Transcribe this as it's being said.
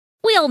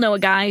all know a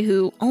guy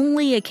who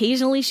only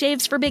occasionally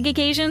shaves for big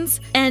occasions,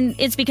 and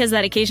it's because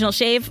that occasional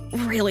shave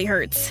really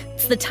hurts.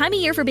 It's the time of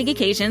year for big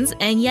occasions,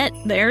 and yet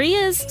there he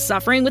is,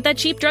 suffering with that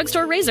cheap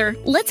drugstore razor.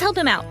 Let's help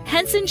him out.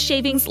 Henson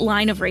Shaving's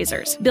line of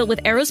razors, built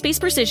with aerospace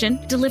precision,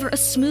 deliver a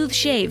smooth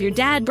shave your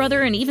dad,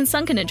 brother, and even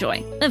son can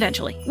enjoy,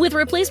 eventually. With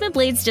replacement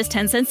blades just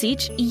 10 cents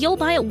each, you'll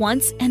buy it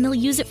once, and they'll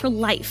use it for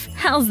life.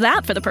 How's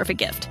that for the perfect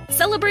gift?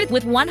 Celebrate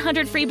with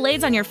 100 free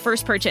blades on your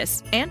first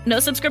purchase, and no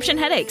subscription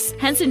headaches.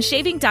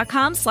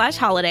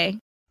 HensonShaving.com/holiday.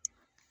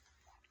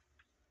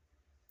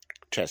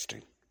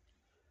 Testing.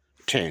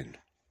 10,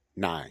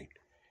 9,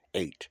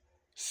 8,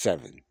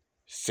 7,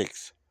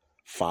 6,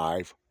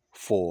 5,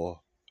 4,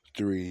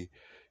 3,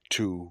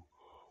 2,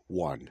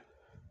 1.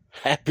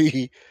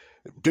 Happy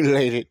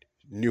belated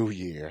New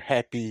Year.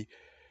 Happy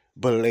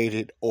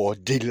belated or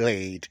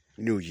delayed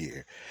New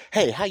Year.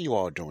 Hey, how you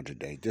all doing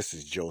today? This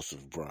is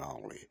Joseph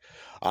Brownlee.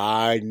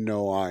 I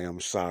know I am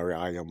sorry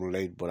I am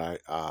late,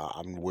 but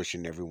I'm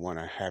wishing everyone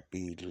a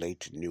happy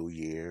late New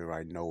Year.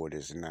 I know it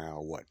is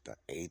now, the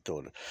 8th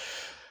or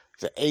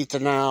the 8th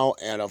now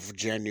and of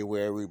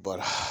January, but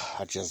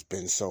I just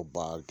been so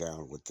bogged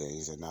down with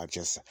things, and I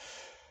just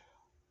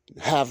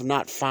have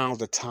not found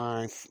the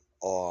time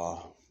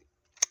or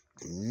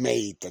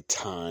made the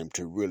time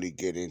to really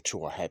get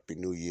into a happy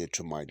new year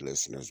to my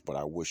listeners. But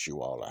I wish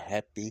you all a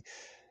happy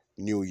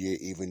new year,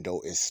 even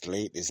though it's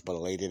late. It's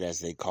belated, as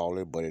they call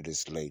it, but it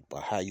is late.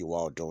 But how you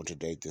all doing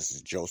today? This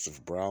is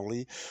Joseph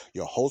Brownlee,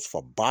 your host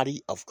for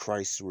Body of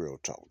Christ Real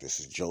Talk. This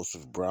is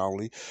Joseph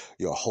Brownlee,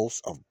 your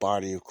host of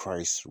Body of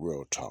Christ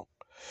Real Talk.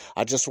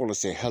 I just want to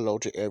say hello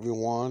to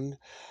everyone.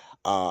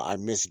 I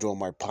miss doing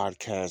my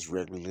podcast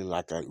regularly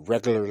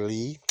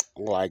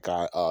like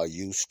I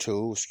used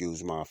to.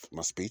 Excuse my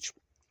speech,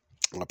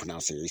 my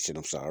pronunciation,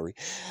 I'm sorry.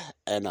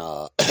 And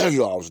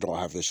you always know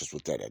I have issues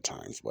with that at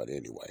times. But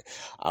anyway,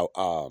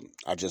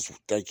 I just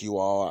thank you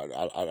all.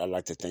 I'd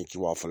like to thank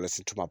you all for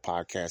listening to my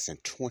podcast in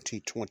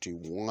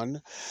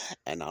 2021.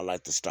 And I'd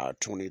like to start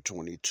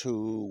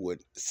 2022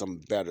 with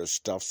some better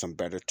stuff, some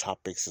better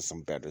topics, and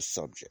some better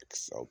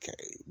subjects. Okay.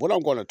 What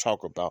I'm going to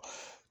talk about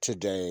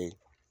today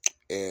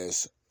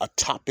is a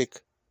topic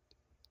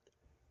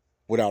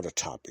without a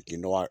topic. You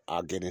know,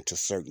 I'll get into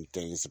certain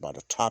things about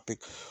a topic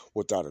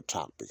without a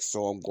topic.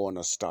 So I'm going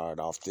to start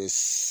off this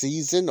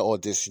season or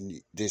this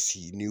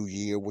new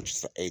year, which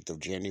is the 8th of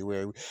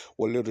January,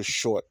 with little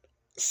short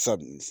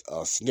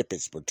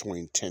snippets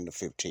between 10 to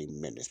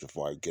 15 minutes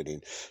before I get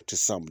into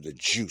some of the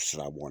juice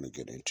that I want to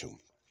get into.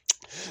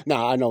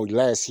 Now, I know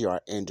last year I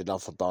ended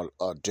off about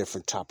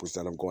different topics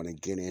that I'm going to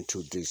get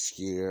into this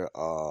year,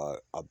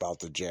 about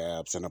the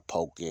jabs and the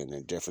poking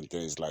and different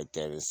things like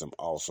that, and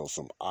also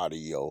some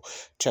audio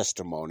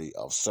testimony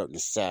of certain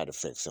side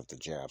effects of the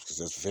jabs,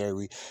 because it's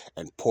very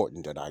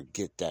important that I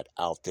get that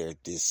out there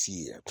this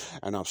year.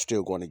 And I'm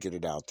still going to get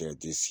it out there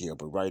this year.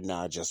 But right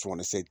now, I just want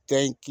to say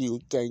thank you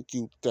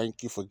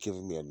for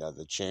giving me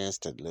another chance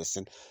to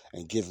listen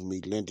and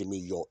lending me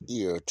your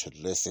ear to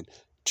listen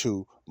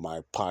to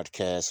my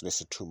podcast,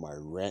 listen to my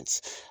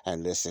rants,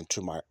 and listen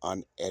to my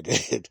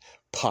unedited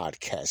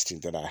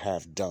podcasting that I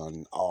have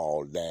done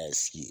all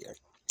last year.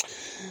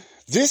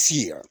 This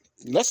year,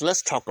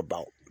 let's talk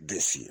about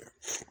this year.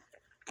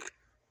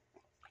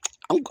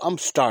 I'm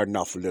starting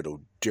off a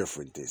little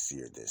different this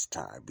year, this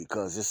time,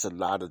 because it's a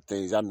lot of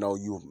things. I know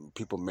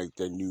people make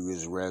their New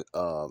Year's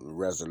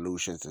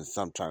resolutions, and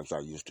sometimes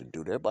I used to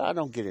do that, but I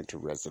don't get into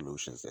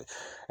resolutions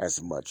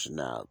as much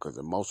now, because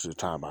most of the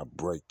time I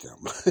break them.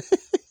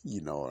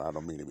 I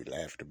don't mean to be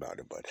laughed about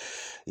it, but,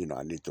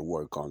 I need to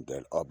work on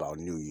that about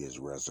New Year's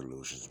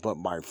resolutions. But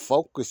my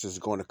focus is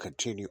going to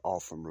continue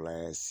off from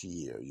last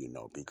year,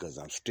 because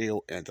I'm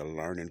still in the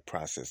learning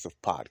process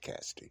of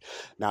podcasting.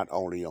 Not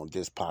only on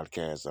this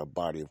podcast,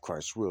 Body of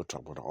Christ Real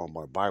Talk, but on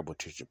my Bible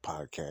teaching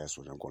podcast,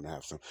 where I'm going to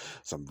have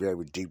some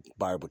very deep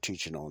Bible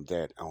teaching on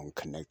that, on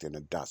connecting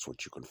the dots,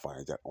 which you can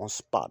find that on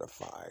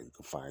Spotify. You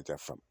can find that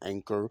from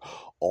Anchor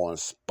on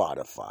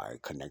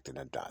Spotify, connecting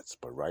the dots.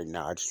 But right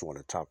now, I just want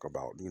to talk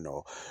about,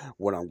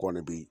 what I'm going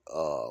to be,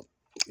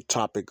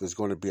 topic is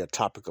going to be a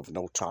topic of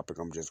no topic.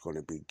 I'm just going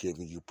to be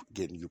getting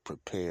you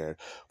prepared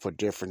for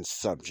different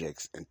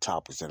subjects and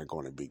topics that I'm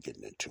going to be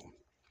getting into.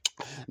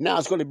 Now,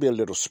 it's going to be a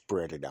little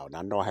spread it out. And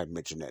I know I had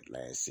mentioned that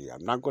last year.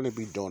 I'm not going to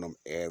be doing them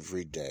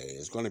every day.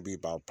 It's going to be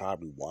about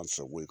probably once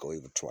a week or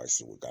even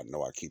twice a week. I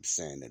know I keep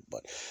saying it,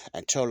 but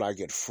until I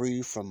get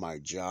free from my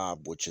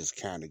job, which is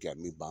kind of got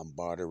me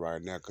bombarded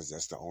right now, because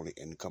that's the only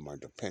income I'm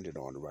dependent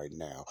on right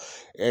now.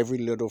 Every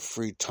little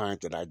free time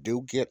that I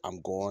do get,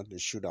 I'm going to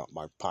shoot out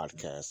my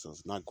podcast. So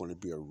it's not going to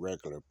be a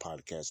regular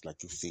podcast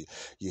like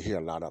you hear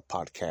a lot of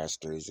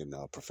podcasters and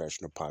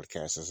professional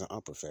podcasters and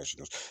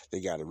unprofessionals. They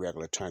got a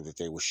regular time that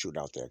they will shoot shoot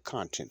out their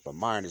content, but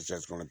mine is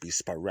just going to be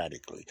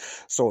sporadically.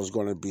 So it's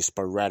going to be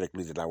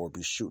sporadically that I will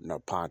be shooting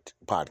up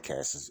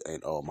podcasts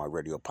and my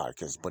radio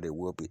podcasts, but it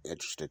will be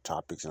interesting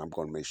topics, and I'm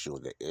going to make sure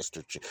that it's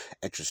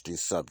interesting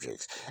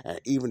subjects. And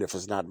even if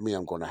it's not me,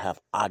 I'm going to have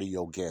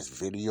audio guests,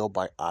 video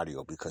by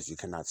audio, because you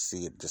cannot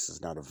see it. This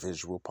is not a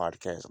visual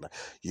podcast like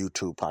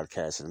YouTube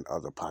podcasts and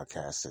other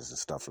podcasts and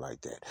stuff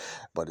like that.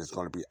 But it's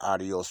going to be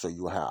audio, so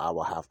I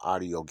will have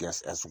audio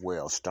guests as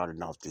well,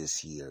 starting out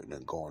this year and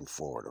then going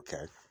forward.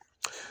 Okay.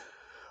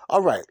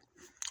 All right.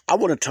 I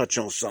want to touch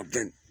on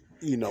something.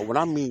 When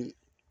I mean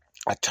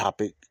a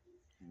topic,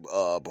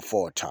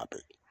 before a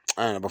topic.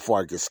 And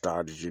before I get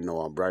started,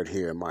 I'm right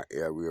here in my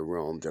area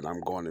room, that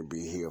I'm going to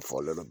be here for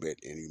a little bit,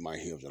 and you might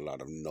hear a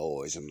lot of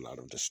noise and a lot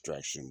of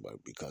distraction,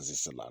 but because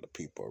it's a lot of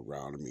people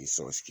around me,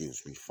 so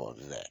excuse me for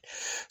that.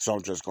 So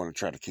I'm just going to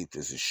try to keep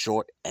this as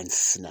short and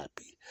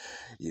snappy.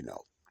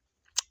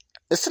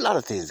 It's a lot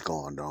of things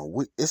going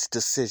on. It's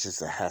decisions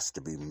that has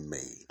to be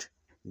made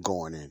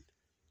going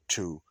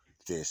into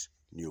this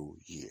new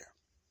year.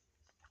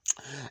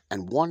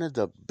 And one of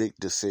the big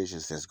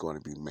decisions that's going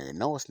to be made,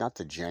 no, it's not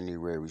the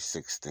January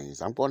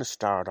 16th. I'm going to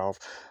start off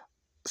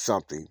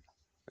something,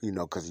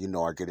 because,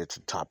 I get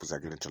into topics, I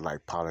get into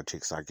like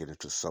politics, I get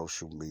into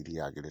social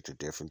media, I get into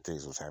different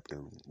things that's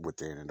happening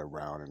within and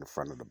around in the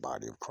front of the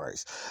body of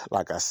Christ.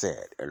 Like I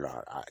said,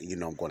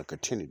 I'm going to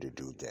continue to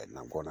do that, and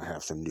I'm going to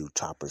have some new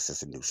topics and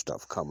some new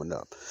stuff coming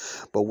up.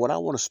 But what I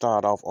want to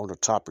start off on the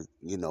topic,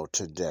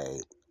 today,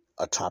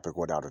 a topic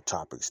without a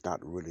topic. It's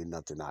not really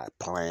nothing I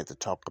plan to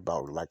talk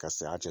about. Like I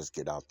said, I just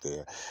get out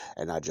there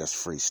and I just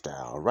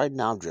freestyle. Right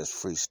now, I'm just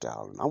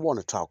freestyling. I want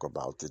to talk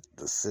about the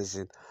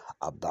decision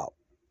about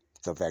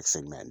the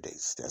vaccine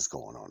mandates that's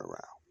going on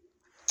around.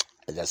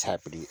 And that's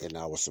happening in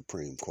our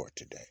Supreme Court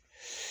today.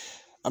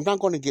 I'm not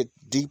going to get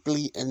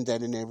deeply in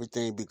that and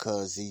everything,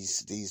 because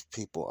these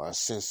people are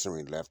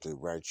censoring left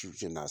and right. You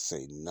should not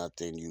say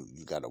nothing.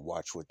 You got to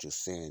watch what you're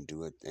saying,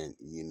 do it, and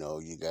you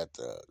got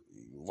to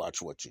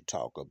watch what you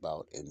talk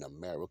about. And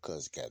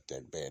America's got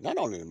that bad, not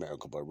only in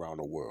America but around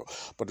the world.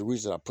 But the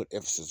reason I put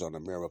emphasis on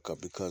America,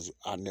 because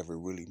I never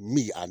really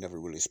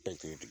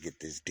expected it to get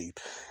this deep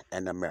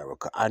in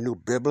America. I knew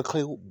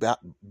biblically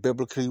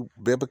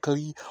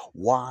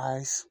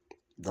wise,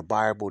 the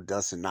Bible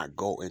does not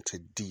go into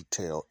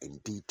detail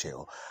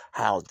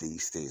how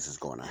these things is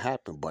going to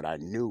happen, but I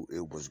knew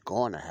it was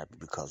going to happen.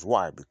 Because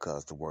why?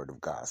 Because the Word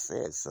of God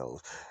said so.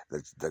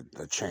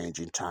 The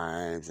changing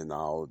times and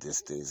all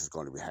this things is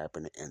going to be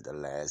happening in the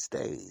last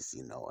days,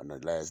 and the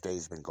last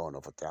days been going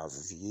on for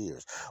thousands of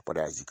years. But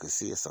as you can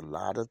see, it's a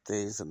lot of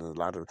things and a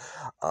lot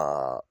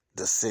of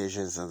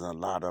decisions and a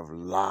lot of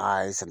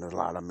lies and a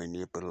lot of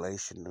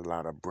manipulation, a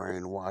lot of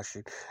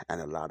brainwashing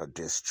and a lot of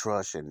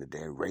distrust, and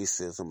then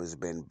racism has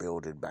been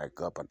building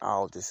back up, and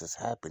all this is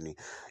happening,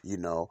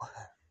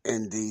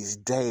 in these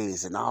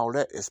days, and all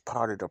that is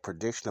part of the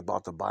prediction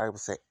about the Bible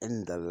say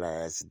in the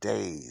last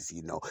days.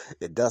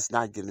 It does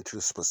not get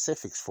into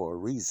specifics for a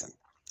reason.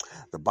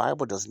 The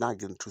Bible does not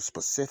get into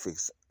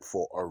specifics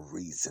for a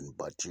reason,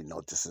 but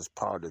this is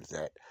part of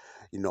that,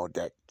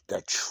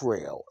 that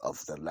trail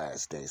of the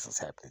last days was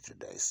happening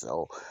today.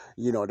 So,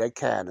 that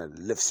kind of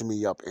lifts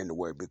me up in a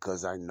way,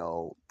 because I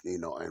know,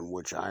 in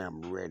which I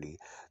am ready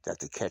that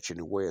the catching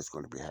away is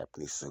going to be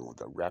happening soon.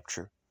 The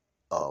rapture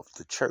of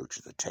the church,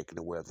 the taking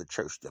away of the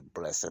church, the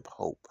blessed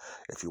hope,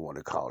 if you want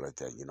to call it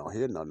that. You don't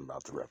hear nothing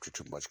about the rapture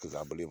too much, because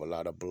I believe a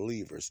lot of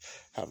believers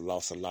have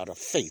lost a lot of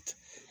faith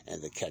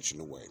and the catching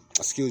away.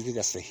 Excuse me,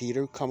 that's the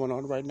heater coming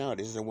on right now. It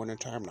is the winter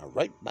time now,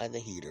 right by the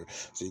heater.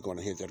 So you're going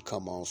to hear that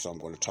come on, so I'm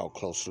going to talk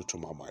closer to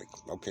my mic.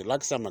 Okay,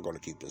 like I said, I'm not going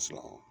to keep this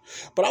long.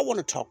 But I want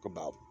to talk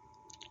about,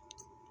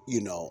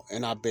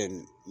 and I've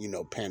been,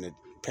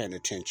 paying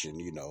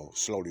attention,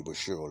 slowly but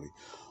surely,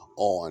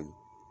 on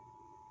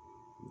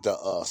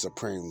the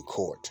Supreme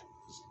Court,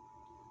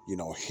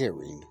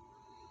 hearing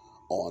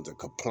on the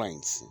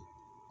complaints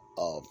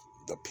of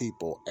the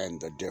people and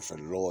the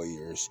different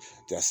lawyers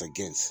that's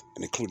against,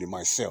 and including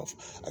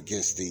myself,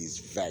 against these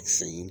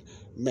vaccine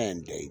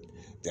mandate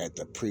that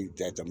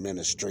the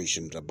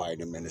administration, the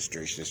Biden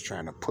administration, is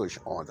trying to push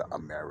on the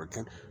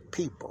American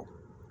people,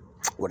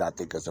 what I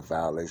think is a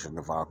violation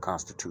of our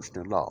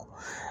constitutional law.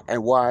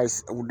 And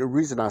the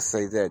reason I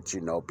say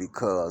that,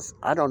 because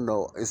I don't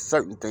know, it's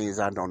certain things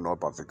I don't know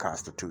about the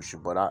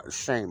Constitution, but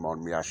shame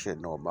on me, I should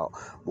know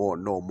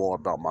more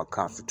about my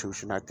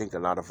Constitution. I think a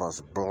lot of us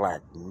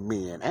black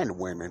men and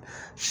women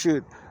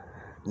should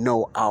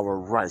know our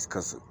rights,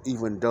 because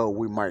even though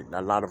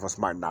a lot of us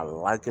might not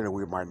like it, and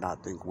we might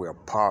not think we're a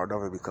part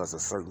of it because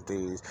of certain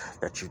things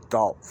that you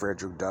thought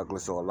Frederick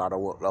Douglass or a lot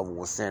of them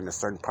was saying in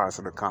certain parts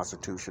of the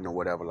Constitution or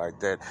whatever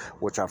like that,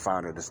 which I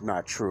found that it's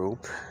not true.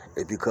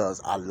 Because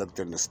I looked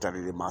and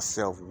studied it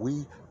myself,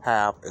 we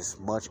have as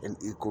much and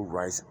equal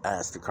rights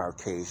as the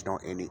Caucasian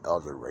or any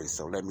other race.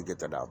 So let me get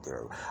that out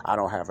there. I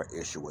don't have an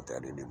issue with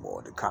that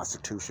anymore. The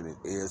Constitution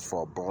is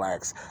for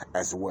blacks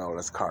as well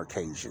as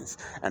Caucasians.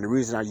 And the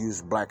reason I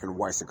use black and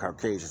whites and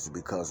Caucasians is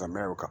because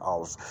America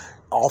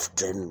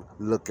often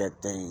look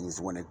at things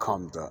when it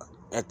comes to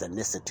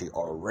ethnicity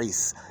or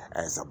race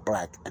as a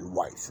black and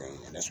white thing.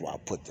 And that's why I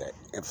put that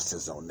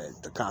emphasis on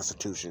that. The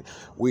Constitution,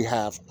 we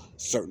have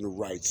certain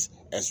rights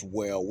as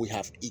well. We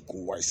have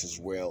equal rights as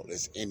well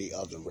as any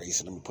other race.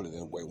 And I'm going to put it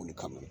in a way when it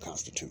comes to the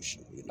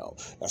Constitution.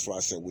 That's why I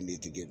said we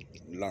need to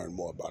learn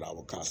more about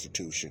our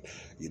Constitution,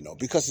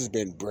 because it's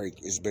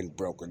been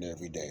broken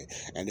every day.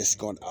 And it's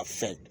going to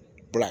affect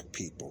black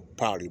people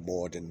probably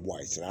more than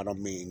whites. And I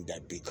don't mean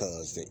that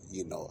because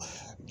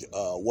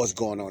what's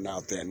going on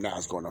out there now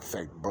is going to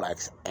affect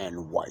blacks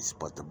and whites,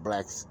 but the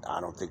blacks, I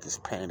don't think is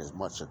paying as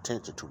much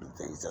attention to the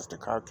things as the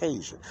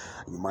Caucasian.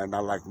 You might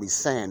not like me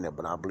saying that,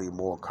 but I believe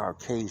more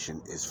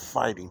Caucasian is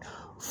fighting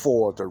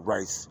for the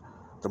rights.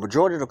 The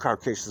majority of the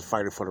Caucasians is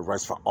fighting for the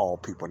rights for all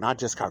people, not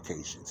just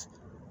Caucasians.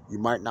 You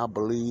might not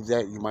believe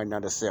that. You might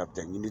not accept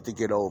that. You need to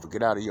get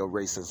out of your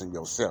racism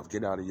yourself.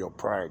 Get out of your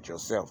pride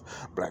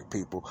yourself, black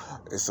people.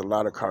 It's a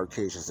lot of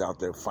Caucasians out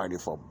there fighting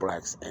for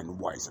blacks and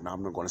whites. And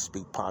I'm not going to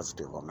speak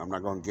positive on them. I'm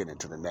not going to get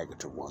into the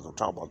negative ones. I'm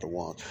talking about the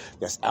ones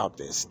that's out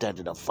there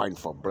standing up fighting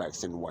for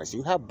blacks and whites.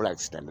 You have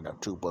blacks standing up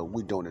too, but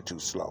we're doing it too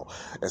slow.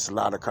 There's a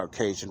lot of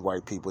Caucasian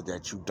white people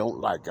that you don't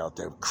like out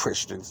there,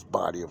 Christians,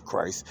 body of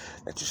Christ,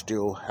 that you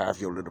still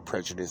have your little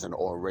prejudice and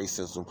or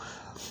racism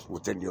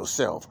within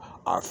yourself,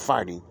 are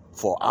fighting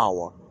for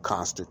our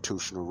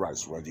constitutional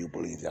rights, whether you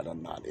believe that or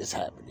not. It's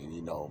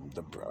happening.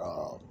 The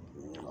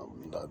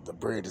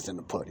bread is in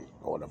the pudding,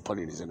 or the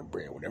pudding is in the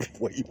bread, whatever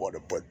way you want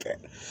to put that.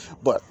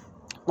 But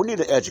we need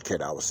to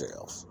educate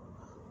ourselves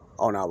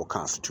on our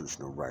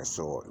constitutional rights.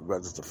 So whether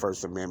it's the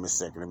First Amendment,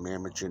 Second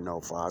Amendment,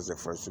 for us, the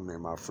First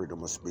Amendment, our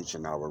freedom of speech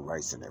and our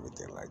rights and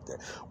everything like that.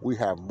 We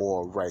have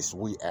more rights,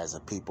 we as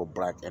a people,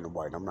 black and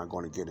white. I'm not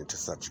going to get into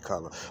such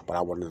color, but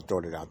I wanted to throw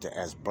it out there.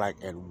 As black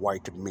and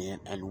white men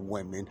and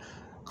women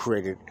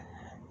created,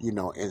 in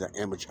the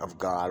image of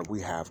God,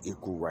 we have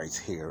equal rights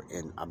here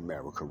in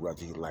America,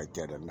 whether you like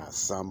that or not.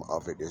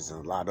 A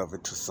lot of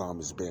it to some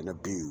is being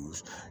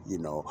abused,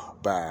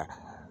 by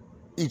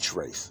each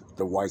race,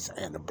 the whites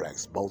and the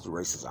blacks. Both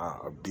races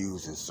are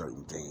abusing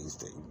certain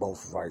things.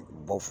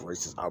 Both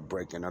races are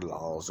breaking the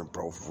laws, and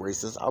both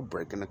races are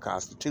breaking the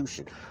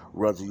Constitution,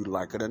 whether you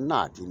like it or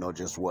not.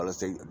 Just well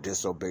as we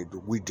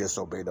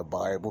disobey the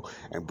Bible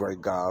and break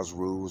God's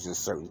rules and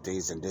certain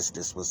things in this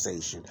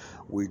dispensation.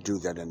 We do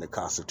that in the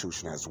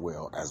Constitution as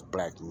well, as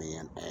black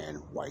men and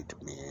white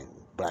men,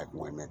 black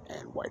women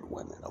and white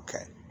women.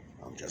 Okay,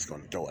 I'm just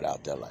going to throw it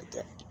out there like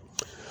that.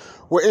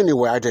 Well,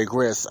 anyway, I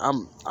digress.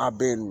 I'm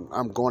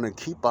going to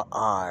keep an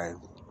eye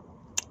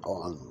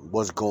on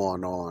what's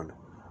going on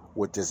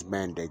with this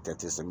mandate that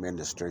this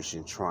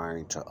administration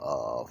trying to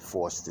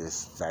force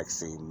this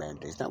vaccine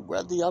mandate. Now,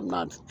 whether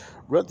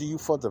you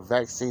for the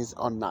vaccines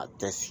or not,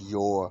 that's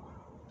your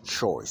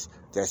choice.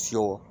 That's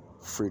your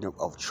freedom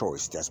of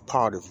choice. That's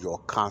part of your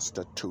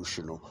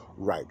constitutional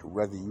right,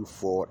 whether you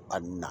for it or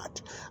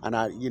not. And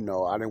I didn't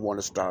want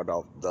to start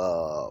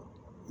off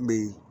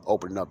me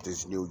opening up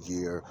this new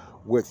year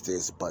with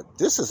this, but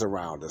this is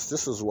around us.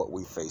 This is what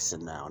we're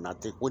facing now, and I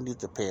think we need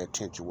to pay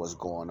attention to what's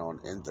going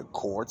on in the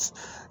courts.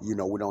 We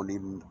don't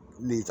even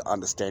need to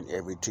understand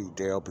every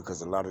detail,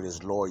 because a lot of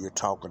this lawyer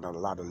talking, a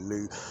lot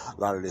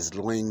of this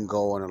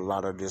lingo, and a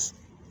lot of this,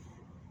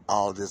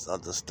 all this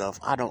other stuff.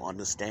 I don't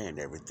understand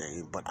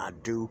everything, but I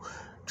do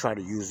try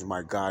to use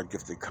my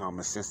God-gifted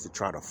common sense to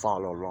try to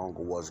follow along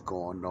with what's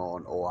going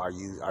on, or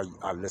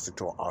I listen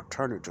to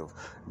alternative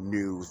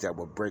news that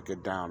will break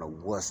it down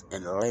of what's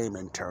in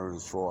layman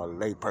terms for a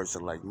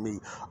layperson like me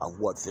of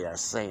what they are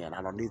saying.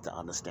 I don't need to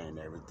understand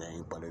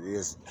everything, but it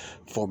is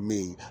for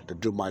me to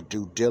do my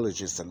due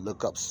diligence and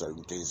look up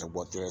certain things of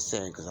what they're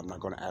saying, because I'm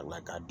not going to act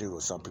like I do.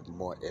 Some people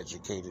more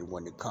educated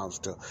when it comes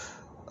to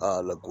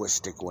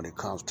linguistic, when it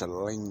comes to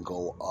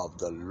lingo of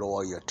the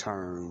lawyer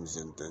terms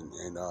and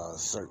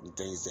certain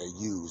things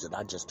they use, and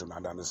I just do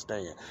not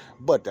understand.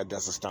 But that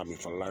doesn't stop me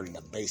from learning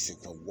the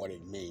basics of what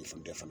it means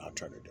from different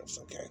alternatives.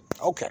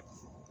 Okay.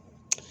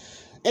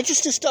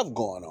 Interesting stuff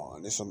going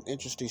on. There's some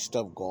interesting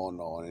stuff going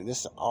on, and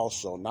this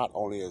also not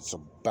only it's a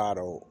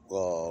battle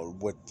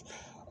with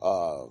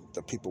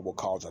the people we'll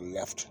call the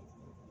left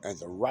and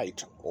the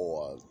right,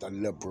 or the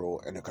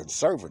liberal and the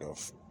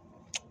conservative,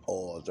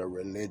 or the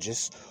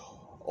religious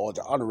or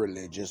the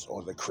unreligious,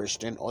 or the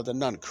Christian, or the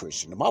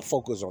non-Christian. My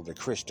focus on the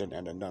Christian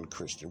and the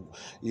non-Christian,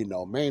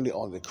 mainly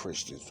on the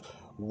Christians.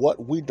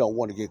 What we don't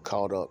want to get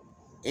caught up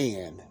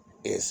in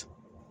is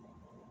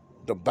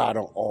the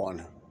battle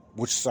on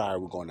which side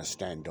we're going to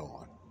stand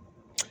on.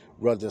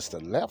 Whether it's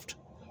the left,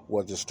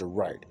 whether it's the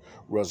right,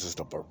 whether it's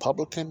the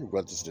Republican,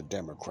 whether it's the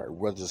Democrat,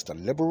 whether it's the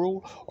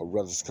liberal, or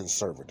whether it's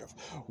conservative.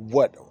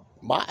 What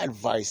my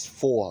advice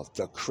for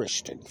the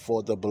Christian,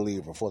 for the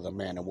believer, for the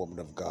man and woman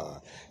of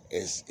God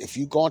is, if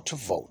you're going to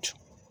vote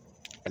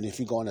and if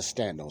you're going to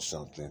stand on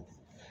something,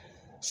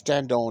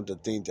 stand on the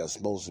thing that's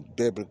most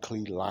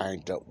biblically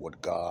lined up with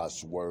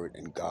God's word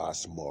and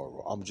God's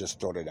moral. I'm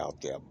just throwing it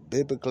out there.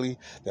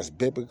 That's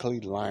biblically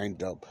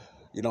lined up.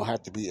 You don't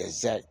have to be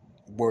exact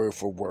word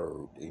for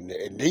word.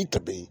 It need to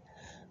be,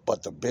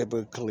 but the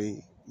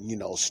biblically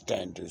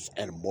standards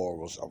and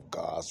morals of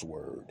God's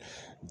word.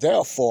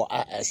 Therefore,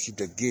 I ask you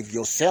to give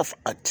yourself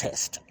a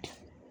test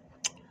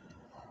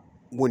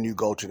when you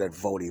go to that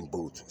voting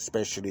booth,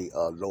 especially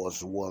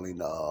Lord's willing,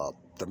 the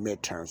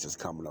midterms is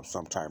coming up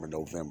sometime in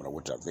November,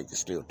 which I think is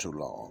still too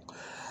long.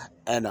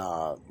 And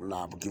now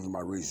I'm giving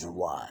my reason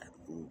why,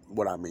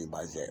 what I mean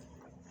by that.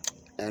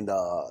 And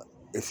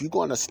if you're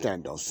going to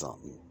stand on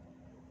something,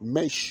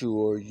 make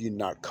sure you're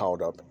not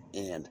caught up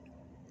in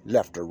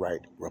left or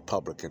right,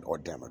 Republican or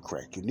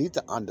Democrat. You need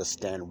to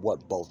understand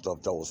what both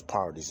of those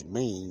parties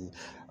mean,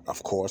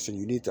 of course, and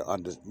you need to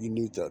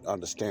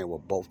understand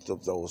what both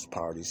of those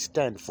parties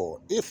stand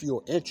for if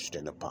you're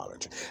interested in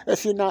politics.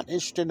 If you're not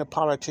interested in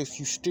politics,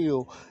 you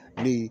still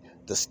need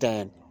to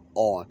stand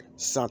on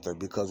something,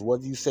 because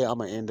whether you say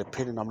I'm an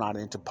independent, I'm not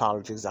into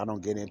politics, I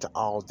don't get into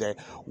all that,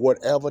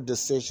 whatever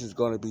decision is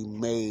going to be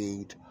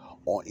made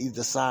on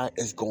either side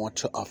is going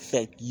to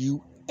affect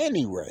you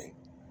anyway,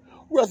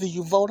 whether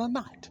you vote or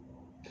not.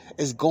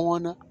 It's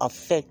going to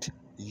affect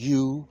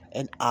you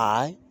and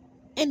I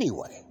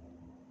anyway.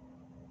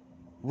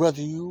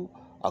 Whether you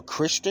are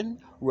Christian,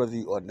 whether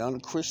you are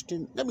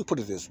non-Christian, let me put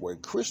it this way.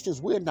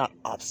 Christians, we're not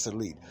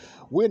obsolete.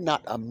 We're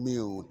not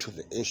immune to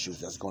the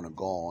issues that's going to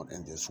go on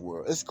in this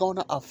world. It's going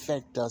to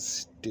affect us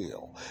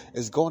still.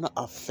 It's going to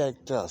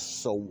affect us.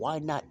 So why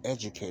not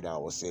educate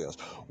ourselves?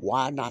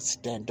 Why not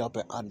stand up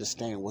and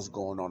understand what's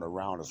going on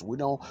around us? We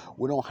don't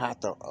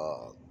have to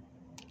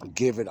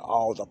give it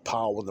all the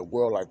power in the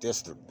world like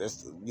this,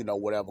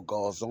 whatever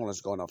goes on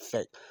is going to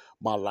affect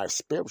my life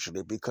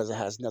spiritually, because it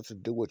has nothing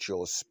to do with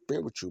your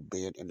spiritual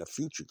being in the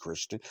future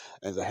Christian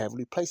and the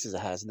heavenly places. It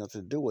has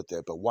nothing to do with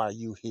that. But while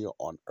you here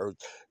on earth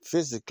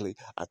physically,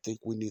 I think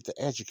we need to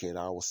educate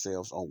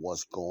ourselves on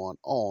what's going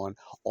on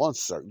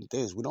certain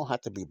things. We don't have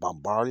to be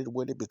bombarded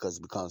with it,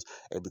 because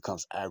it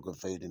becomes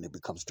aggravating, it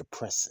becomes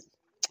depressing.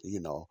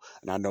 And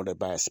I know that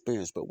by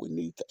experience, but we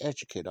need to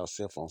educate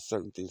ourselves on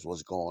certain things,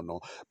 what's going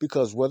on,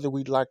 because whether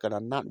we like it or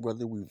not,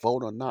 whether we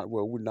vote or not,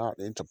 whether we're not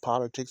into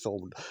politics, or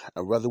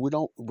whether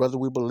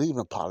we believe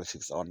in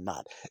politics or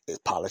not,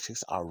 if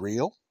politics are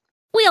real.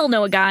 We all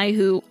know a guy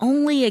who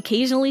only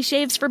occasionally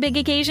shaves for big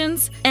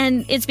occasions,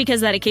 and it's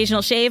because that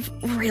occasional shave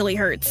really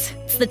hurts.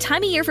 It's the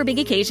time of year for big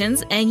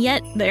occasions, and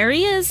yet there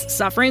he is,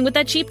 suffering with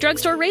that cheap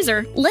drugstore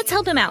razor. Let's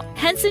help him out.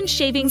 Henson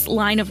Shaving's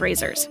line of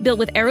razors, built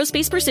with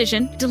aerospace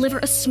precision, deliver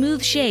a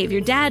smooth shave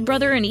your dad,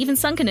 brother, and even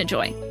son can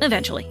enjoy,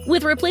 eventually.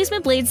 With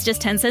replacement blades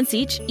just 10 cents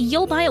each,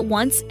 you'll buy it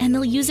once, and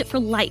they'll use it for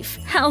life.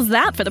 How's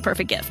that for the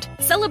perfect gift?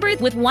 Celebrate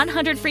with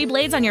 100 free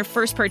blades on your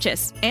first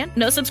purchase, and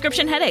no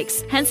subscription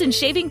headaches.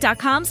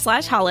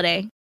 HensonShaving.com/holiday.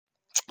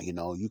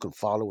 You can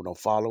follow or don't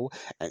follow,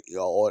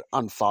 or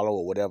unfollow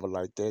or whatever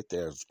like that.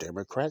 There's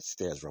Democrats,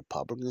 there's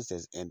Republicans,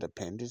 there's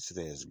independents,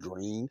 there's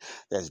green,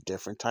 there's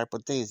different type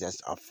of things that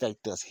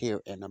affect us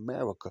here in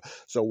America.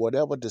 So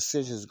whatever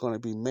decision is going to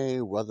be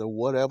made,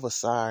 whatever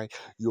side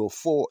you're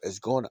for, is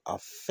going to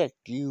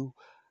affect you,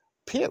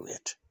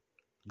 period,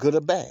 good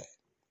or bad.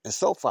 And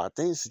so far,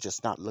 things are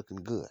just not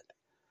looking good.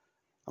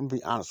 I'm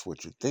going to be honest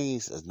with you.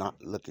 Things is not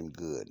looking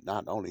good,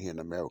 not only here in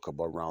America,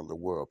 but around the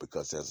world,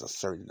 because there's a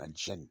certain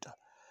agenda.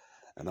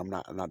 And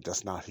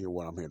that's not here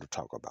what I'm here to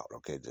talk about,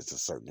 okay? There's a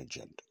certain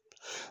agenda.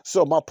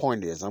 So my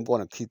point is, I'm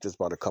going to keep this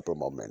about a couple of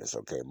more minutes,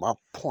 okay? My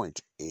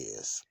point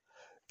is,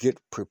 get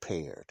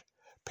prepared.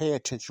 Pay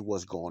attention to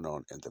what's going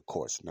on in the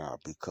courts now,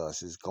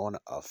 because it's going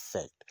to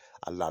affect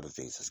a lot of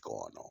things that's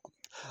going on.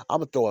 I'm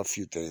going to throw a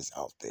few things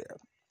out there.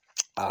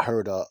 I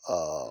heard a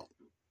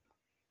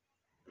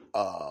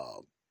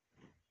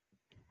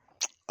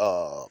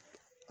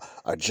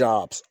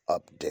jobs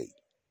update,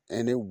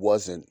 and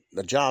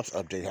the jobs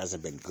update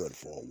hasn't been good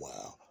for a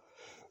while,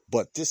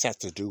 but this has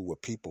to do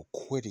with people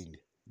quitting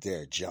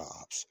their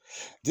jobs.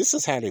 This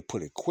is how they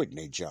put it, quitting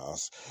their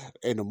jobs.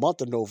 In the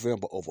month of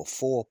November, over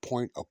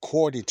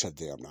according to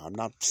them, now I'm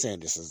not saying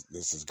this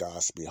is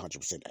God's to be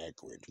 100%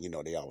 accurate.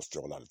 They always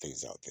throw a lot of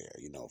things out there,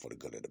 for the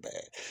good and the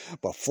bad.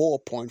 But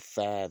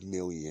 4.5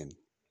 million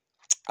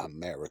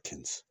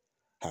Americans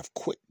have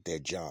quit their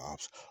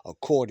jobs,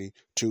 according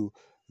to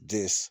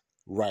this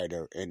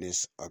writer and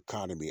this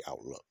economy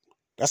outlook.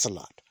 That's a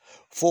lot.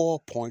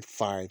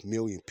 4.5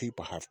 million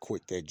people have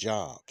quit their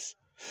jobs.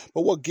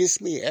 But what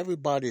gets me,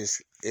 everybody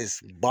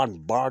is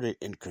bombarded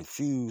and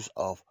confused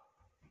of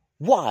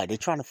why. They're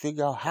trying to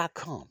figure out how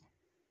come.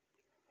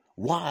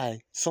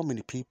 Why so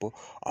many people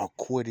are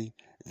quitting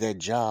their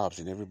jobs,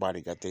 and a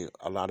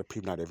lot of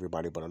people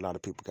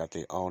got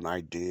their own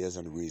ideas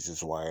and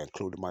reasons why,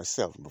 including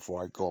myself. And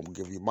before I go, I'm going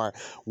to give you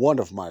one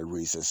of my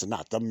reasons,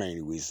 not the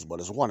main reasons,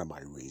 but it's one of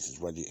my reasons.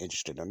 Whether you're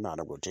interested or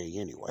not, I'm going to tell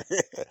you anyway.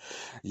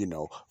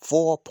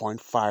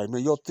 4.5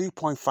 million,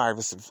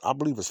 3.5, I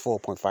believe it's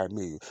 4.5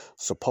 million,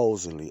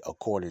 supposedly,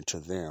 according to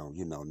them.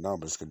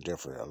 Numbers can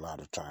differ a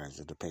lot of times.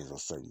 It depends on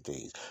certain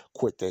things.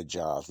 Quit their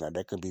jobs. Now,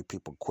 there could be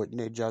people quitting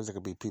their jobs. There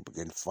could be people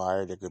getting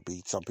fired. There could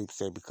be some people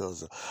say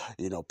because of,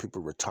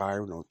 people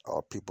retiring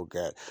or people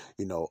get,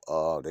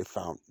 they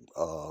found,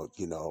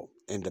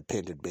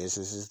 independent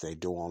businesses they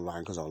do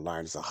online, because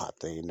online is a hot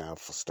thing now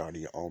for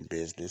starting your own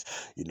business.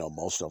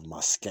 Most of them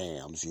are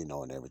scams,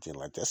 and everything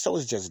like that. So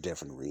it's just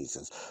different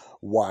reasons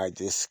why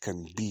this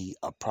can be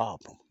a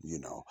problem.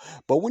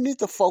 But we need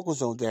to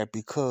focus on that,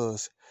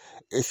 because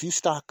if you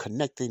start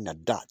connecting the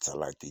dots, I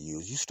like to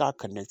use, you start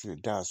connecting the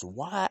dots.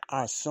 Why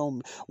are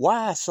so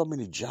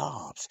many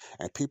jobs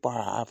and people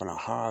are having a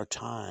hard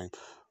time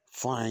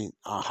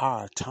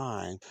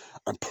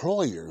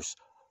employers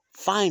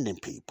finding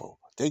people?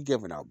 They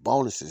giving out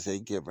bonuses, they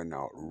giving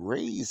out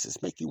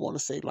raises, make you want to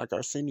say, like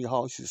Arsenio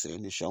Hall used to say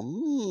in the show,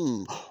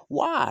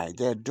 why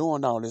they're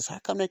doing all this? How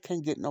come they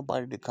can't get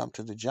nobody to come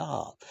to the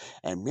job?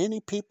 And many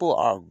people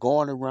are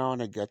going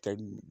around and get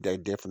their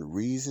different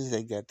reasons,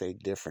 they get their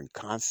different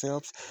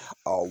concepts,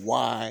 or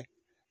why,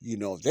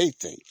 they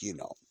think,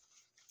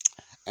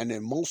 And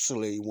then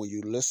mostly when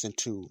you listen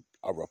to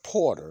a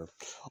reporter,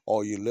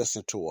 or you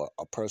listen to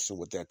a person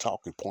with their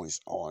talking points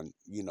on,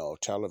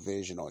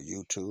 television or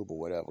YouTube or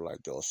whatever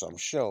like that, or some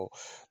show,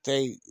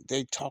 they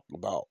talk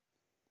about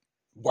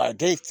why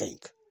they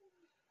think,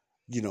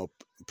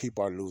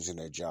 people are losing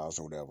their jobs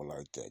or whatever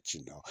like that.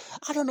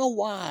 I don't know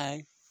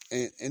why.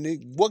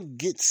 What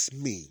gets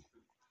me,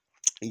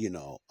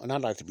 and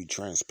I'd like to be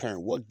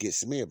transparent, what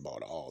gets me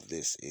about all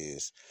this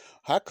is,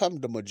 how come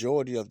the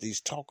majority of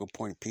these talking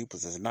point people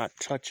is not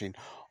touching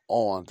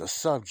on the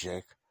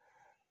subject?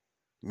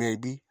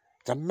 Maybe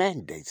the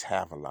mandates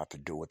have a lot to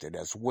do with it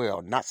as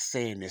well. Not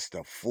saying it's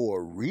the full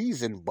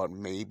reason, but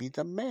maybe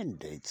the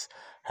mandates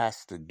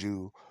has to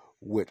do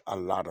with a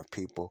lot of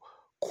people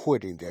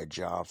quitting their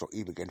jobs or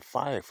even getting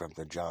fired from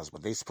their jobs.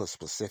 But they put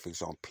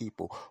specifics on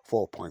people,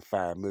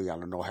 4.5 million. I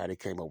don't know how they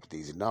came up with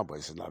these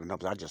numbers. It's not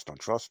numbers I just don't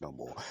trust no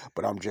more.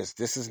 But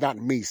this is not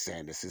me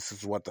saying this. This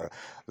is what the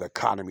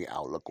economy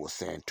outlook was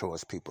saying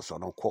towards people. So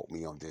don't quote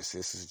me on this.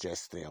 This is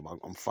just them.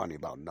 I'm funny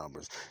about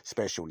numbers,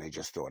 especially when they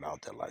just throw it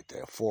out there like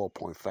that.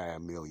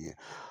 4.5 million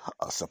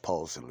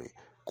supposedly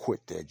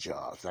quit their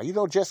jobs. Now, you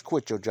don't just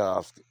quit your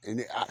jobs.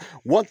 And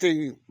one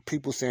thing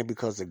people saying,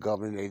 because the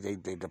government,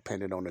 they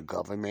depended on the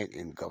government,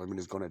 and government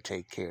is going to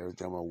take care of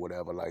them or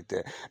whatever like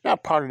that. Now,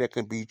 part of that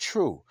can be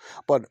true.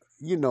 But,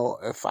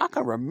 if I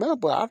can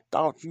remember, I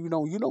thought, you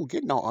don't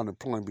get no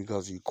unemployment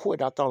because you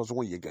quit. I thought it was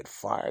when you get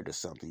fired or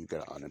something, you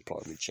get an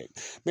unemployment check.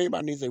 Maybe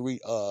I need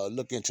to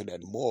look into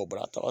that more, but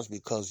I thought it was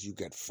because you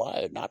get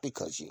fired, not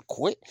because you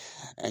quit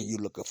and you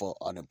looking for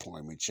an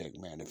unemployment check,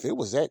 man. If it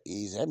was that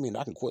easy, I mean,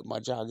 I can quit my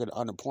job, get an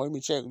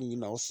unemployment check,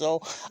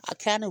 so I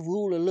kind of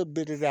rule a little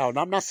bit of it out. And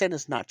I'm not saying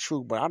it's not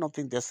true, but I don't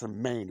think that's the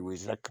main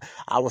reason.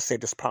 I would say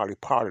that's probably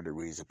part of the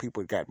reason.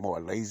 People got more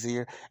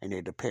lazier, and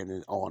they're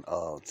dependent on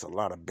a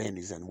lot of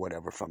bennies and whatever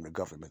from the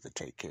government to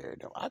take care of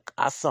them.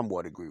 I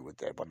somewhat agree with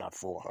that, but not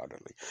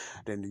full-heartedly.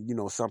 Then,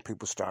 some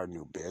people start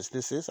new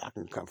businesses. I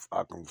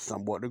can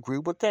somewhat agree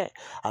with that.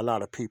 A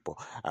lot of people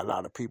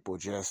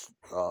just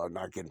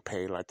not getting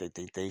paid like they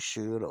think they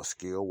should, or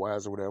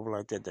skill-wise or whatever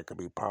like that. That could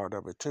be part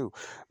of it too.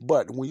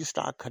 But when you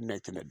start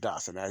connecting the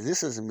dots, and as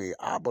this is me,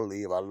 I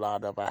believe a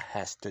lot of it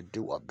has to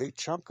do, a big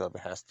chunk of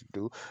it has to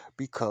do,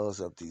 because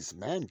of these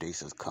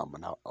mandates is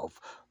coming out of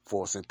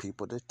forcing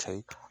people to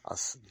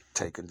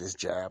taking this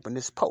jab and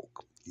this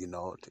poke.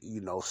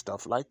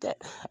 Stuff like that.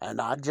 And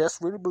I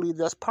just really believe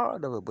that's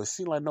part of it. But it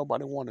seems like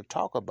nobody want to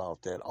talk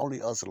about that.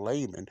 Only us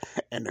laymen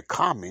and the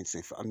comments.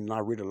 I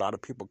read a lot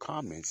of people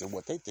comments and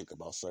what they think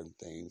about certain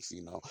things.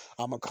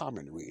 I'm a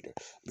comment reader,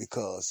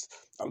 because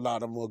a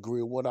lot of them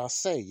agree with what I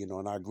say,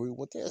 and I agree with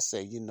what they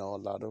say. A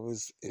lot of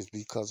it is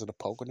because of the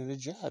poking and the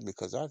jab.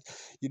 Because I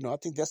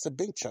think that's a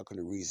big chunk of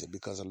the reason,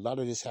 because a lot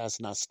of this has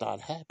not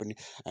started happening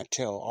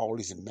until all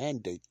these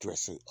mandate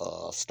threats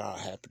start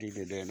happening,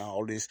 and then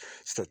all these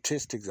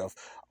statistics of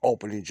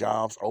opening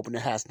jobs.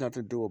 Opening has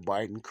nothing to do with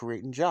Biden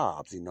creating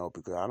jobs,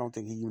 because I don't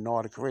think he even know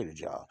how to create a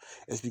job.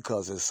 It's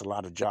because there's a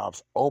lot of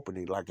jobs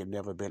opening like it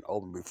never been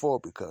opened before,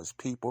 because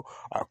people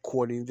are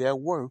quitting their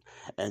work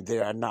and they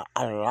are not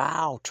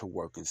allowed to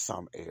work in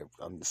some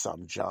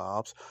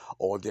jobs,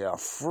 or they're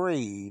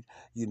afraid,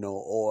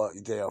 or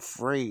they're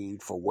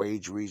afraid for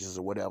wage reasons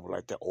or whatever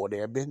like that, or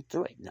they've been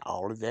threatened.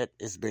 All of that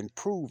has been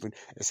proven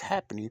is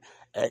happening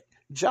at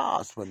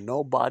jobs, but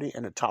nobody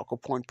in the talking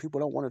point, people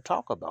don't want to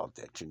talk about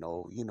that,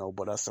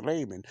 but us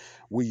laymen,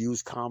 we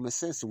use common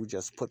sense and we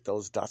just put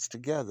those dots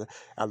together.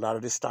 A lot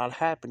of this started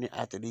happening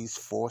after these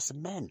forced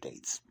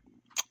mandates.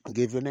 I'll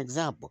give you an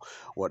example.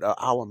 What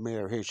our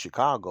mayor here in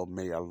Chicago,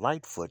 Mayor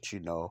Lightfoot, she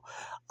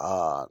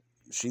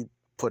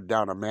put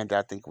down a mandate.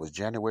 I think it was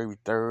January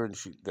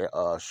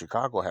 3rd.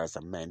 Chicago has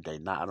a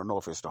mandate. Now, I don't know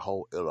if it's the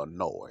whole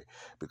Illinois,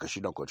 because she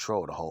don't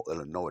control the whole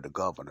Illinois. The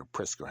governor,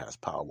 Pritzker, has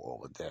power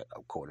over that,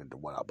 according to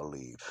what I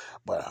believe.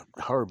 But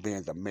her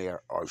being the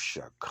mayor of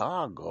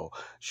Chicago,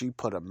 she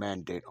put a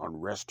mandate on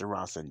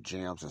restaurants and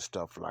gyms and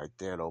stuff like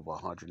that, over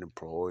 100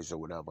 employees or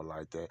whatever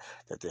like that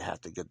they have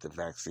to get the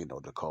vaccine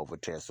or the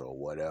COVID test or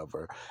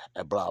whatever,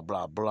 and blah,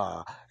 blah,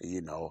 blah,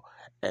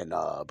 and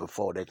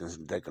before they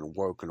can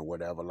work and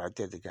whatever like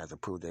that, they have to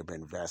prove article they've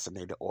been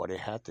vaccinated or they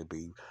have to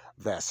be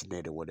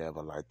vaccinated,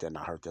 whatever like that. And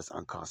I heard that's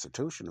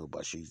unconstitutional,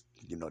 but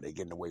they're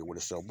getting away with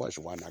it so much.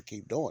 Why not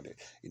keep doing it?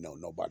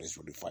 Nobody's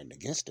really fighting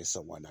against it,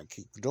 so why not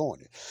keep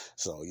doing it?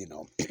 So,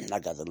 I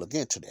got to look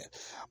into that.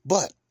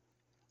 But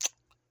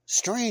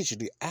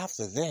strangely,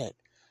 after that,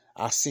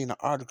 I seen an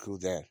article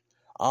that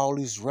all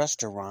these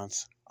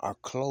restaurants are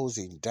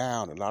closing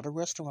down. A lot of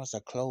restaurants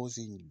are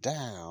closing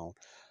down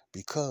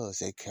because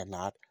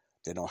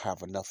they don't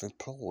have enough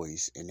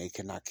employees, and they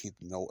cannot keep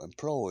no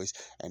employees,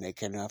 and they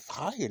cannot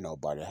hire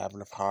nobody.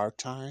 Having a hard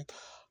time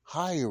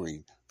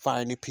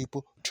finding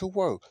people to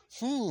work.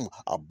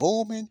 A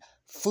booming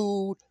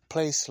food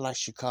place like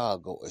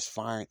Chicago is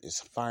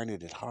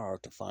finding it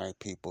hard to find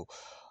people,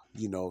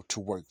 to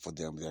work for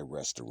them, their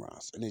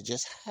restaurants. And it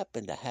just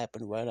happened to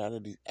happen right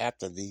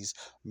after these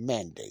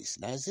mandates.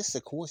 Now, is this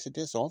a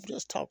coincidence, or I'm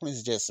just talking,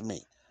 it's just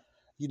me?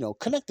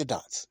 Connect the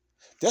dots.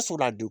 That's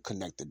what I do,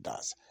 connect the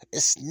dots.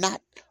 It's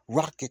not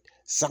rocket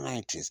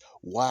scientists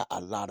why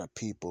a lot of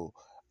people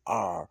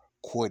are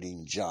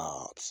quitting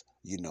jobs.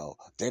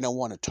 They don't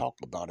want to talk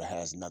about it. It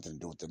has nothing to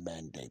do with the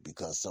mandate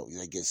because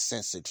they get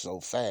censored so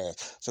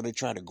fast. So they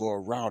try to go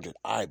around it,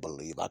 I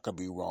believe. I could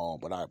be wrong,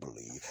 but I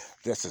believe.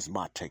 This is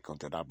my take on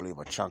that. I believe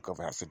a chunk of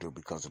it has to do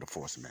because of the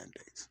forced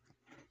mandates.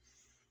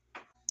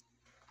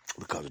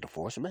 Because of the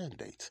forced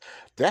mandates.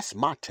 That's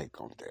my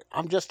take on that.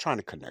 I'm just trying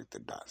to connect the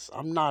dots.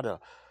 I'm not a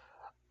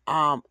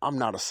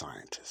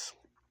scientist.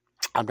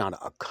 I'm not an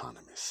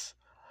economist.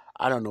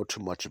 I don't know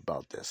too much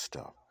about this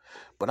stuff.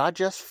 But I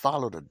just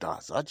follow the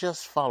dots. I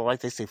just follow,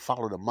 like they say,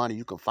 follow the money.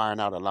 You can find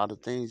out a lot of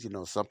things.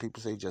 Some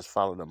people say just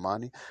follow the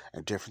money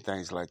and different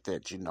things like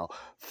that.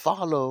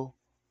 Follow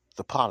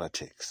the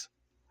politics.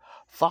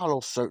 Follow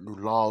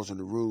certain laws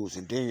and rules.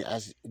 And then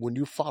when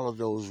you follow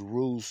those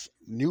rules,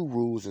 new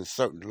rules and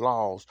certain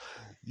laws,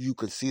 you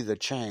can see the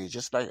change.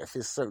 Just like if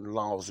it's certain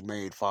laws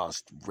made for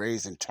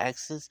raising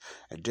taxes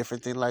and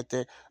different things like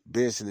that,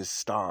 business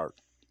start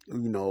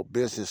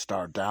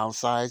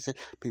downsizing,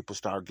 people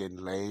start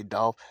getting laid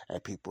off,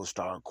 and people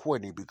start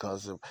quitting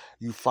because of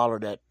you follow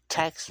that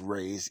tax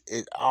raise.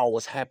 It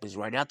always happens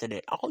right after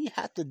that. All you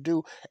have to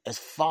do is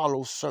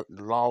follow certain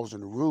laws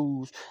and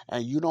rules,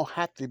 and you don't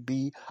have to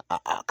be an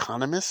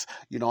economist.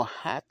 You don't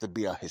have to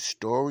be a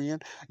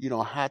historian. You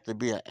don't have to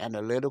be an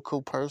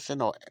analytical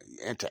person or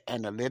into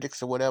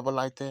analytics or whatever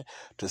like that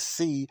to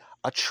see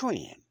a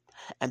trend.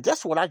 And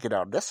that's what I get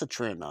out. That's a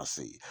trend I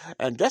see.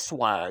 And that's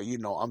why,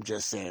 I'm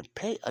just saying,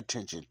 pay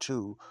attention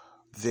to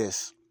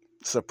this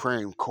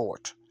Supreme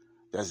Court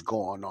that's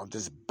going on,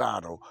 this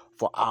battle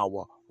for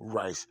our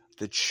rights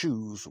to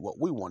choose what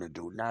we want to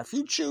do. Now, if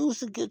you choose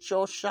to get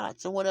your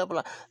shots and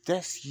whatever,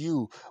 that's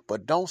you.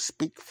 But don't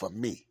speak for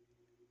me.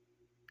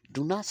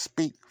 Do not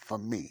speak for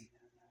me.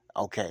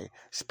 Okay?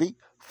 Speak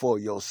for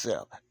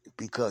yourself.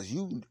 Because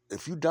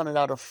if you done it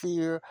out of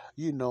fear,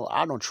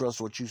 I don't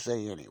trust what you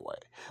say anyway.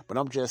 But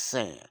I'm just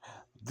saying,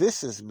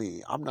 this is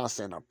me. I'm not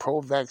saying I'm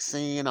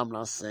pro-vaccine. I'm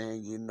not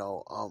saying,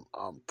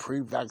 I'm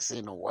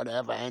pre-vaccine or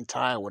whatever,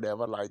 anti,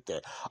 whatever like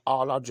that.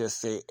 All I'll just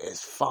say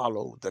is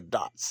follow the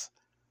dots.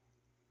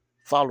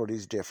 Follow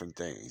these different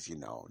things,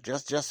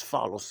 Just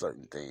follow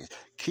certain things.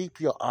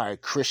 Keep your eye,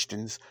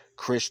 Christians,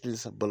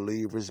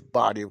 believers,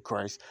 body of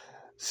Christ.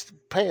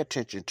 Pay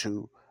attention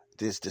to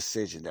this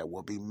decision that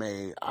will be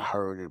made. I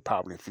heard it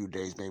probably a few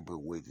days, maybe a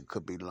week. It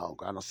could be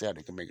longer. I don't say how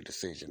they can make a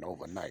decision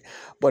overnight.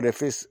 But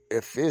if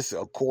it's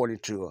according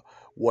to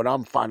what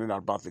I'm finding out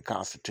about the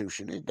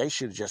Constitution, they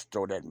should just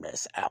throw that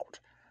mess out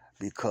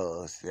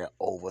because they're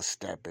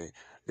overstepping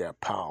their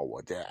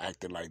power. They're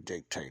acting like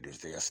dictators.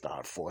 They'll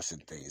start forcing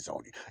things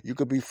on you. You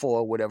could be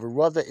for whatever,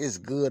 whether it's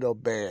good or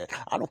bad.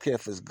 I don't care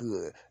if it's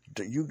good.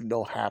 You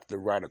don't have the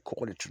right,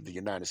 according to the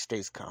United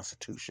States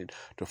Constitution,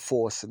 to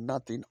force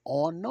nothing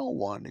on no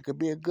one. It could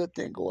be a good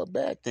thing or a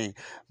bad thing.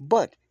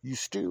 But you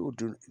still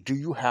do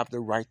you have the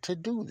right to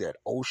do that?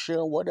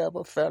 OSHA,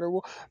 whatever,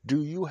 federal,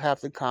 do you have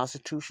the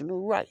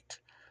constitutional right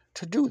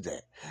to do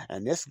that?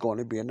 And it's going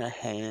to be in the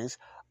hands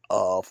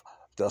of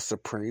the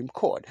Supreme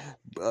Court.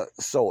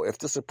 So if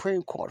the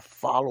Supreme Court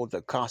followed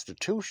the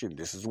Constitution,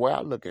 this is where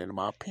I look at it, in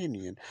my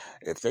opinion.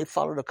 If they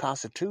follow the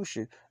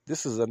Constitution,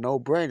 this is a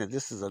no-brainer.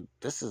 This is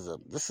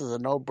a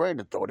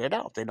no-brainer. Throw that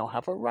out. They don't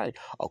have a right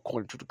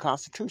according to the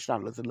Constitution.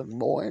 I'd look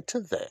more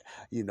into that,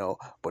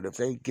 But if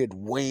they get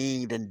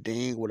winged and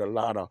dinged with a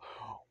lot of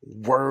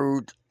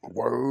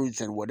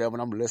words and whatever,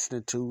 and I'm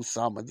listening to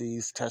some of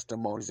these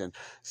testimonies and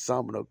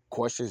some of the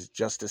questions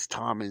Justice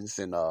Thomas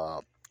and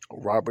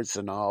Roberts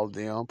and all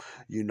them,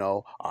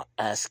 are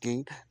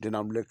asking. Then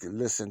I'm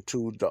listen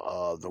to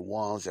the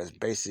ones that's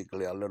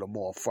basically a little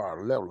more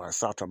far left, like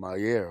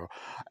Sotomayor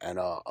and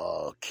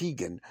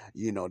Keegan.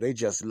 They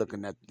just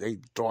they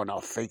throwing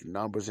out fake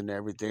numbers and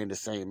everything, the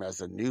same as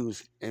the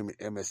news,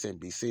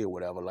 MSNBC or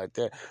whatever like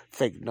that.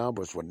 Fake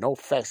numbers with no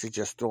facts. They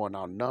just throwing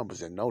out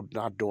numbers and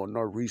not doing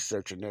no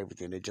research and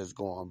everything. They just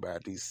going by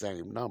these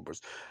same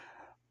numbers.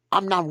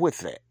 I'm not with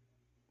that.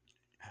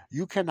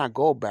 You cannot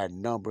go by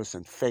numbers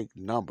and fake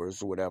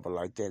numbers or whatever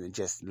like that and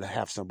just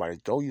have somebody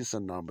throw you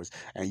some numbers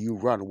and you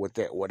run with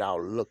that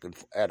without looking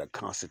at a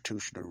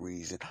constitutional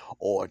reason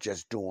or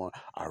just doing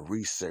a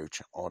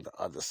research on the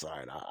other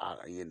side.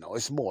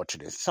 It's more to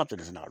this. Something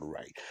is not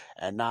right.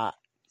 And not,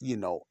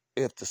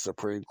 if the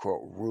Supreme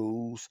Court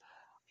rules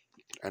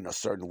in a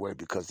certain way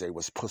because they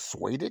was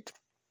persuaded,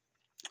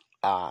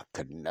 I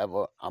could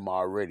never, I'm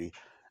already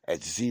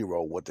at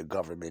zero with the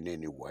government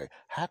anyway.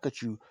 How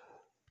could you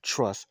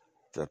trust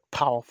the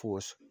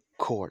powerfulest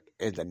court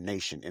in the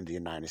nation in the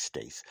United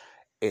States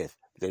if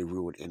they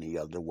rule it any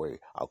other way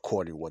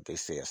according to what they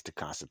say is the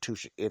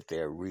Constitution, if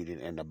they're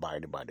reading and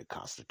abiding by the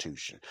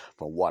Constitution?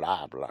 From what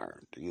I've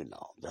learned,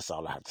 that's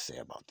all I have to say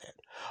about that.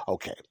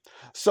 Okay,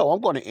 so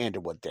I'm going to end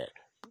it with that.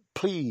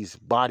 Please,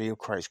 body of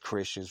Christ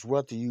Christians,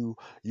 whether you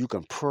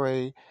can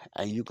pray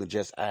and you can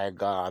just ask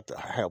God to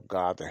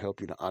help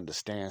you to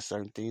understand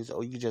certain things,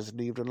 or you just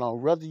leave it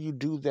alone. Whether you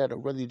do that or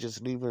whether you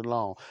just leave it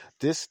alone,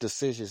 this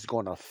decision is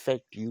going to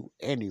affect you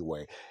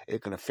anyway.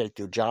 It can affect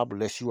your job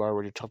unless you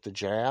already took the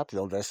jab.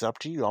 That's up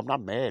to you. I'm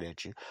not mad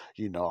at you.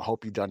 I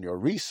hope you've done your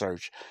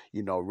research,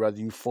 whether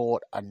you for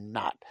it or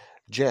not.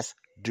 Just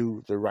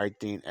do the right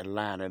thing and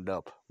line it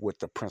up with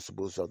the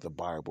principles of the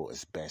Bible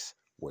as best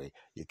way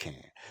you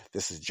can.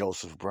 This is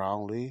Joseph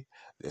Brownlee.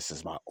 This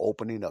is my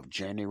opening of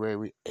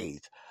January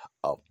 8th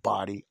of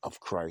Body of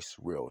Christ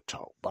Real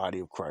Talk. Body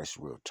of Christ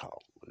Real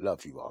Talk.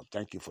 Love you all.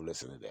 Thank you for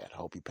listening to that.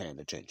 Hope you're paying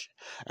attention.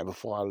 And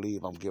before I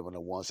leave, I'm giving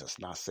the ones that's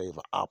not saved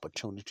an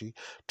opportunity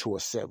to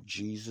accept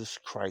Jesus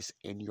Christ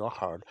in your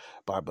heart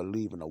by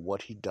believing in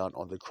what he done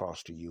on the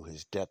cross to you,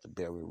 his death,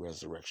 burial,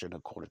 resurrection,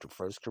 according to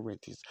 1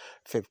 Corinthians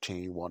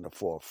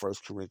 15:1-4. 1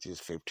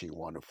 Corinthians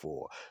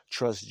 15:1-4.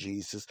 Trust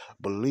Jesus,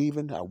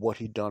 believing in what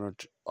he done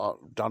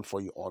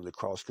for you on the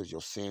cross, because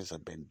your sins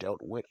have been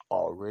dealt with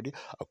already,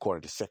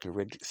 according to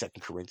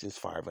 2 Corinthians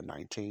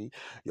 5:19.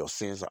 Your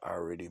sins have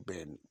already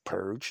been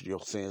purged. Your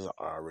sins have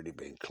already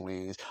been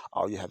cleansed.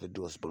 All you have to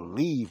do is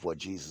believe what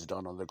Jesus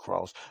done on the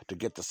cross to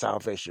get the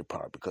salvation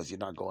part, because you're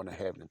not going to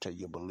heaven until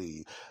you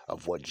believe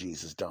of what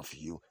Jesus done for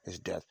you, his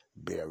death,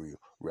 burial,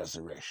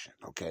 resurrection.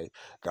 Okay?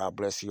 God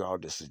bless you all.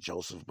 This is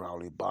Joseph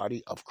Brownlee,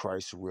 Body of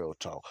Christ Real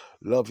Talk.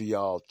 Love you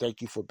all.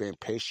 Thank you for being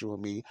patient with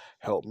me.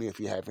 Help me if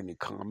you have any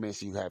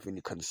comments, you have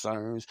any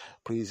concerns,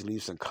 please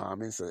leave some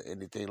comments or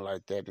anything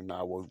like that, and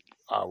I will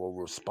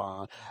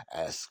respond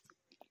as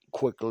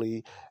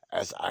quickly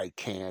as I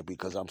can,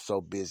 because I'm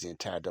so busy and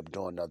tied up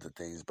doing other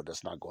things, but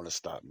that's not going to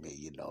stop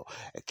me,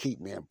 and keep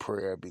me in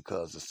prayer,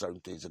 because there's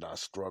certain things that I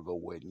struggle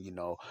with,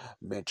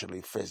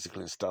 mentally,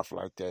 physically, and stuff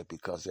like that,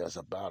 because there's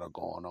a battle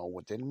going on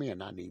within me,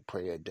 and I need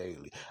prayer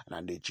daily, and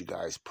I need you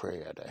guys'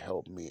 prayer to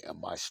help me in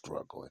my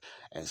struggle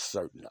and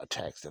certain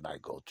attacks that I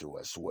go through,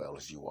 as well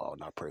as you all,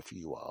 and I pray for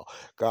you all.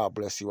 God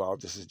bless you all.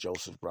 This is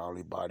Joseph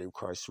Brownlee, Body of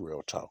Christ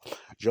Real Talk.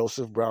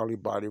 Joseph Brownlee,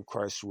 Body of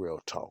Christ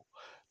Real Talk.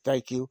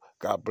 Thank you.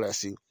 God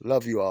bless you.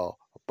 Love you all.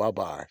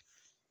 Bye-bye.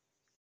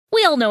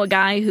 We all know a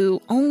guy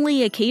who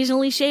only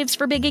occasionally shaves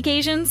for big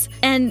occasions,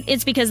 and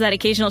it's because that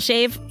occasional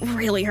shave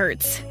really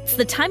hurts. It's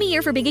the time of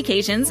year for big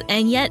occasions,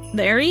 and yet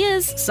there he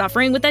is,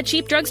 suffering with that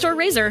cheap drugstore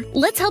razor.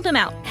 Let's help him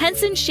out.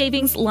 Henson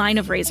Shaving's line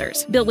of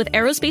razors, built with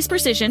aerospace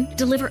precision,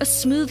 deliver a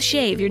smooth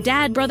shave your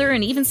dad, brother,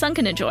 and even son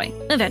can enjoy,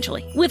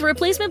 eventually. With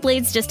replacement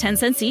blades just 10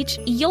 cents each,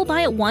 you'll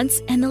buy it once,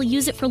 and they'll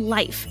use it for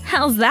life.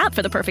 How's that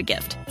for the perfect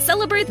gift?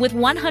 Celebrate with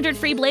 100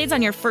 free blades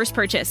on your first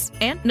purchase,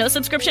 and no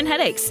subscription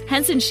headaches.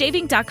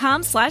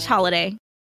 HensonShaving.com/holiday.